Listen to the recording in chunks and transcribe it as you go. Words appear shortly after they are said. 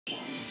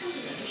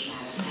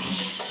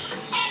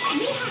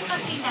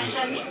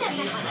Néhány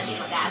mindennek van az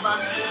irodában.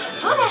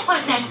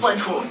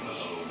 Tudáspartners.hu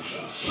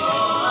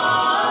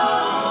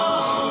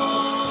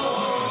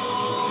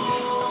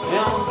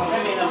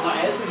Remélem, ha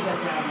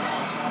eltűntek rá.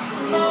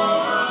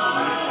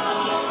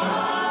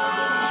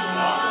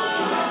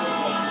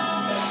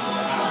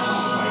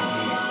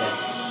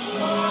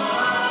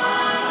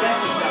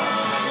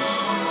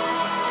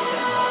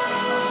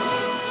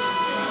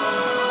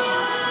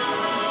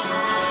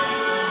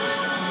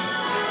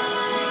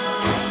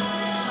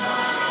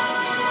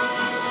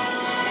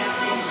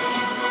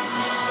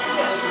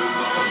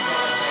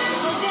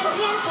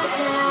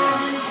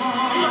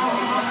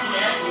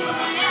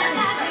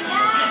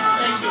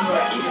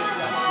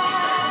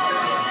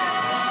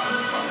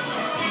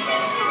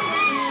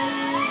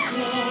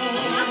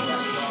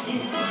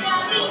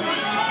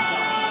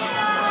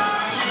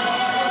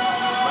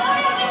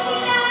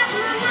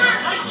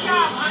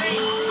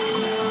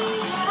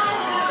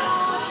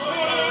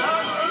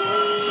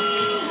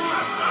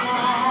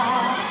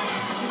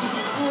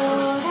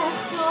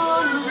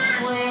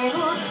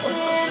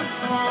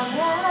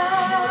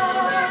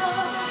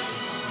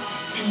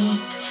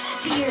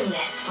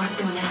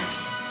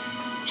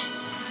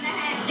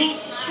 Be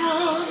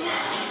strong,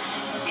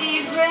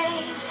 be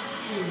brave,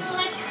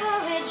 let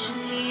courage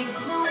lead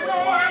the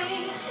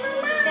way.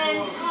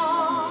 Stand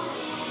tall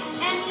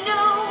and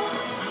know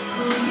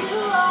who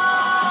you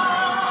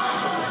are.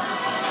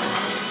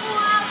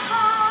 Walk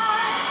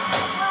hard,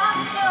 walk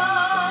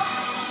soul,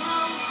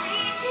 roam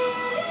free to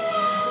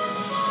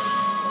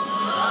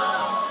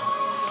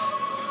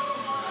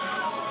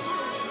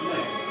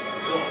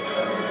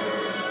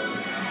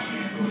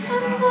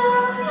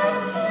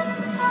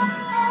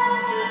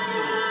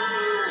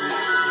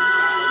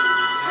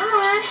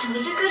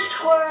Who's a good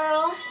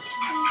squirrel?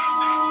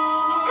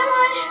 Come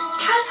on,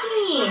 trust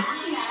me.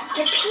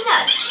 Get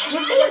peanuts,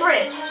 your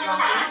favorite.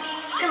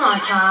 Come on,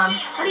 Tom.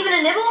 Not even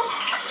a nibble?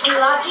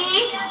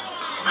 Lucky?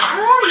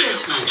 Where are you?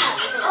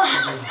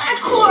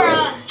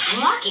 Cora.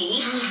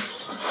 Lucky?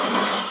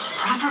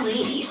 Proper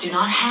ladies do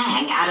not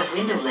hang out of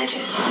window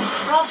ledges.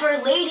 Proper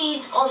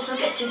ladies also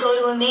get to go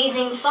to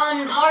amazing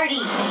fun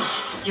parties.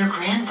 Your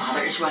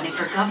grandfather is running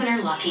for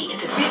governor, Lucky.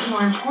 It's a bit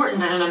more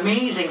important than an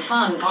amazing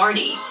fun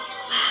party.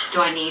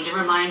 Do I need to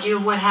remind you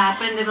of what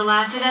happened at the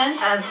last event?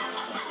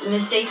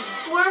 Mistakes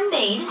were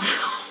made.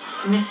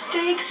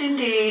 Mistakes,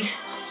 indeed.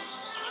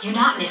 You're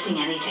not missing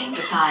anything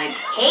besides...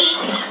 Hey,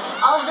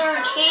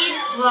 other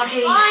kids.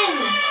 Lucky. Fun.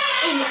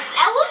 An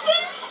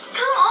elephant?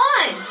 Come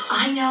on.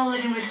 I know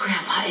living with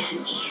Grandpa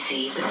isn't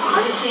easy, but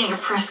part of being a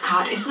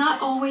Prescott is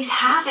not always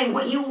having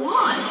what you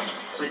want,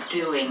 but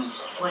doing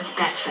what's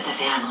best for the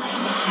family.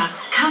 Now,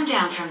 come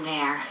down from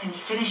there and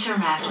finish your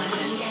math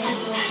lesson.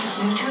 This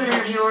new tutor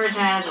of yours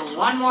has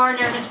one more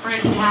nervous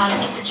break in town.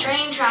 The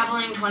train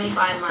traveling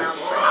 25 miles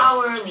per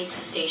hour leaves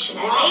the station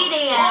at 8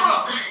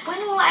 a.m.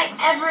 When will I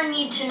ever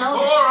need to know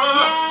this?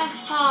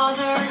 Yes,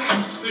 Father.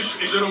 This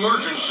is an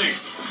emergency.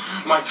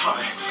 My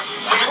tie.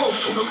 Oh.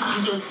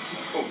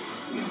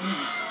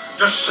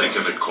 Just think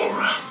of it,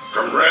 Cora.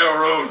 From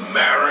railroad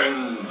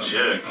baron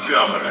to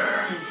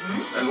governor.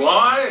 And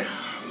why?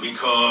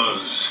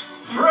 Because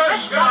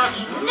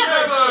Prescott's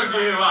never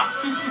give up.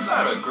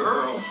 Not a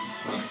girl.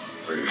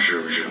 Are you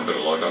sure we shouldn't put a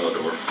lock on the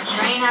door? The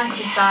train has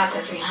to stop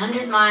every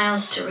 100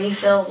 miles to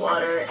refill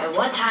water. At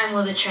what time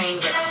will the train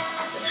get...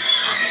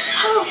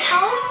 Hello,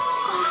 Tom.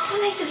 Oh, so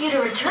nice of you to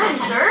return,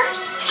 sir.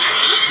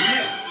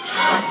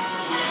 Tom,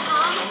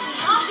 we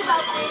talked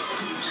about this.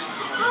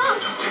 Tom,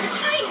 you're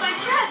returning my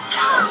dress.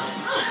 Tom.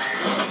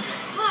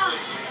 Wow,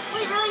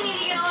 we really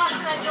need to get a lock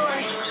on that door.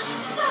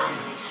 Stop.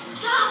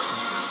 Stop.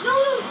 No.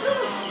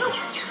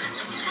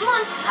 Come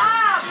on,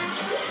 stop.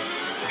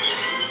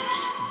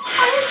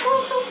 Why is it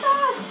going so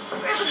fast?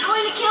 Grandpa's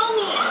going to kill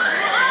me.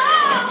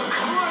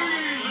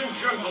 Ladies and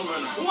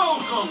gentlemen,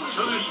 welcome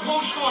to this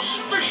most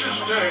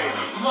auspicious day,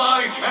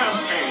 my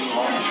campaign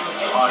launch.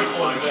 I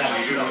pledge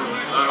to you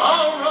that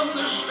I'll run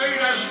this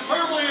state as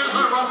firmly as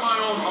I run my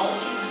own home.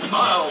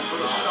 I'll put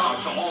a stop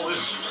to all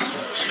this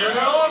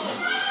chaos.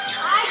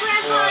 Hi,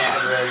 Grandpa.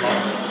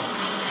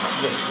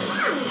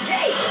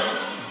 Hey.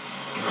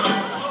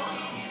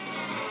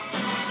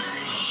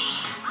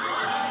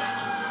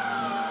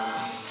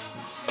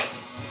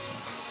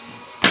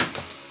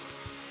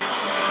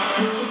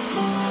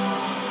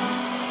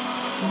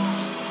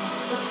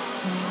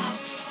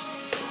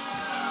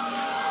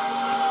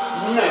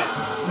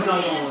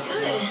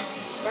 Good,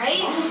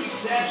 right?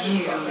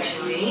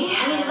 Usually.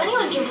 I mean, if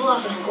anyone can pull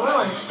off a squirrel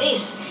on his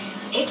face,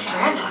 it's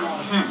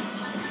Grandpa.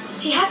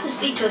 He has to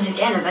speak to us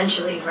again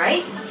eventually,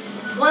 right?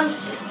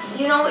 Once,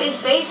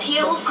 his face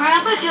heals.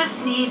 Grandpa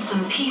just needs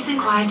some peace and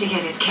quiet to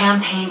get his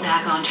campaign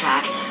back on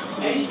track.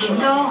 We can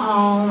go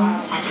home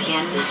at the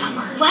end of the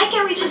summer. Why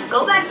can't we just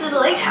go back to the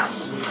lake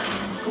house?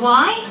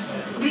 Why?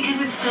 Because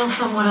it's still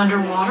somewhat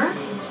underwater,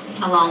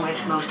 along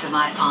with most of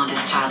my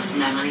fondest childhood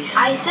memories.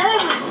 I said I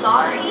was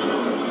sorry.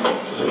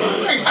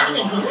 Mr.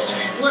 Twinkles,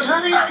 what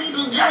are these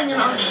people doing in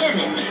our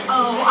cabin?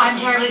 Oh, I'm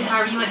terribly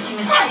sorry. You must be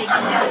mistaken.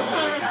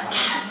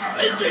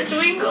 Mr.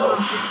 Twinkle.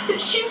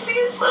 She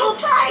seems a little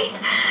tight.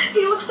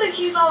 He looks like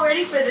he's all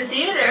ready for the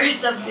theater or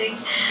something.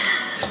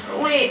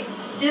 Wait,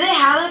 do they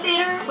have a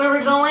theater where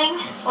we're going?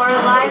 Or a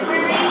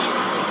library?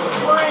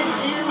 Or a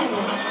zoo?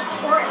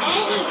 Or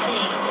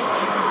anything?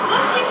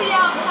 Let's get the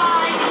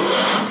outside.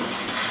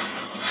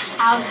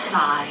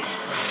 Outside.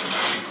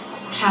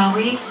 Shall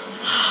we?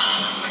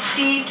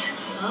 Feet.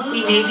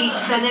 We may be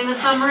spending the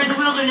summer in the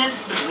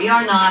wilderness, but we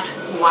are not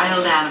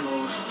wild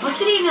animals.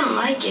 What's it even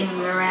like in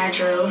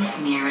Miradro?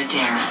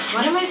 Miradera.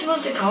 What am I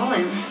supposed to call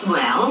him?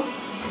 Well,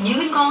 you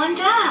can call him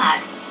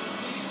Dad.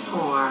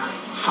 Or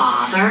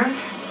Father.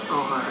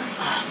 Or,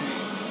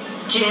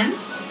 Jim.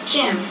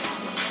 Jim.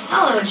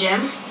 Hello,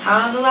 Jim. How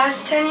have the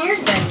last 10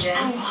 years been, Jim?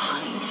 Oh,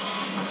 honey.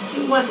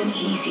 It wasn't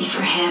easy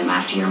for him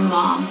after your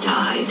mom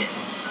died.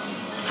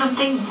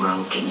 Something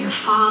broke in your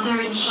father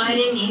and he... Why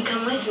didn't he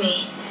come with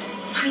me?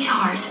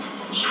 Sweetheart,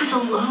 he was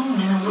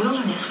alone in the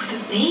wilderness with a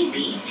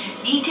baby.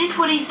 He did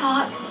what he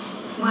thought,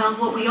 well,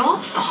 what we all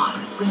thought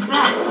was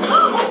best.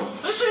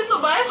 This in the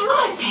bathroom?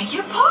 I beg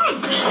your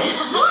pardon.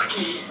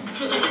 Lucky.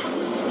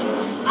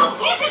 Oh,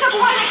 this is a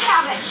private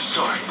cabin.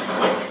 Sorry.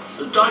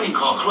 The dining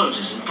car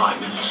closes in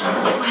 5 minutes.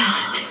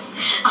 Well,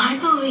 I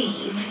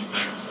believe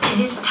it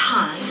is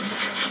time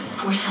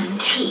for some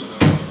tea.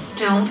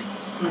 Don't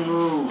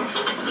move.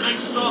 The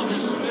next stop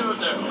is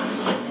Mirador.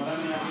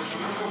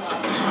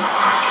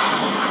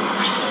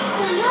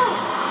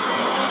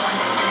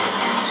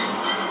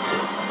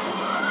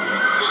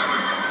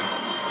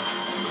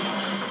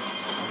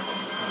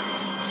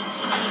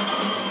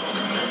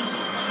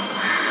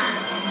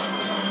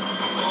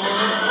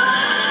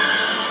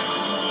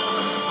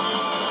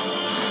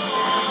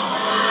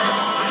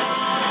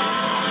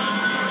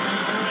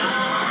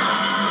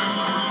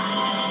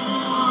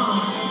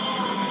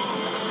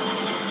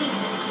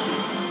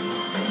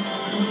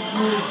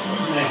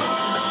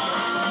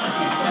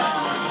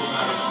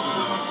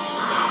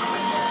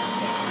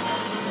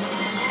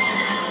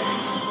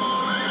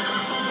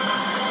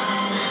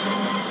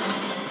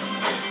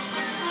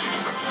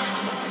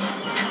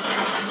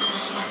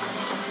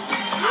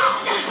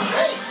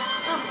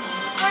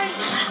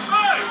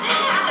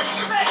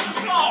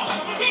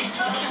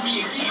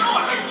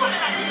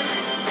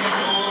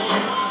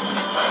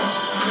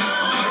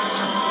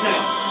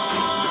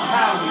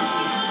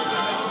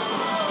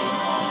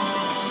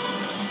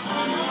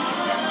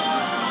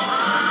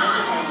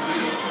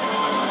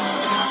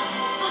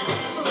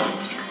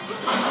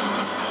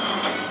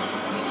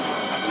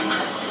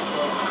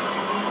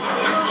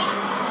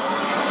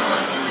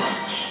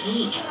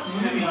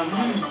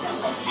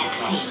 Let's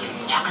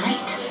see,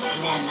 chocolate,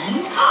 lemon,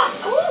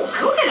 oh,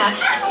 coconut.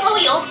 Oh,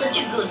 you're such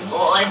a good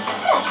boy.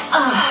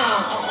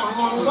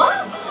 What?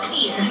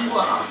 Yes, you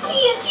are.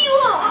 Yes, you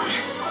are.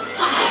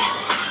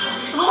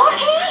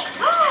 Lucky?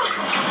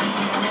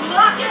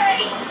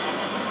 Lucky!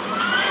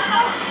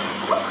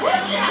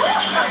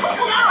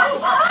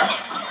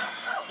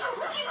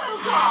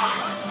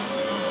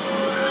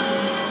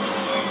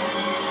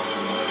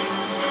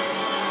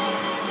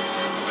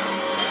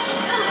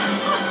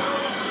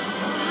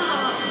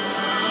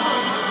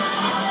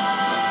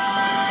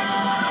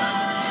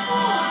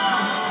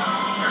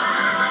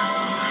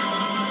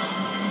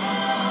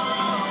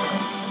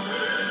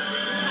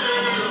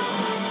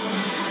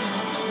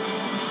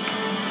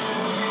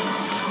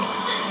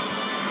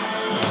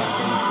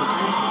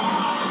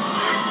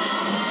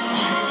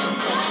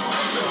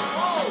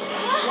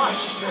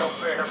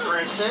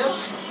 Princess.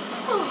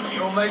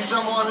 You'll make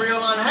someone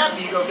real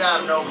unhappy you go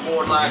diving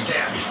overboard like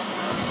that.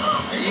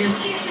 You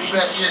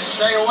best just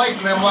stay away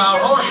from them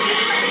wild horses.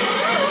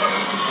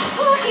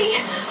 Lucky,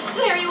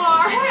 there you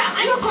are.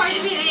 You're going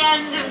to be the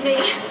end of me.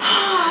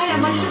 I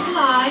am much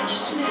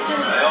obliged, mister.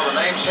 Well, the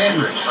name's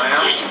Hendricks, ma'am.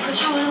 I should put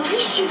you on a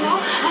leash, you know,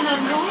 and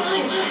I'm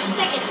going to... Just a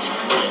second.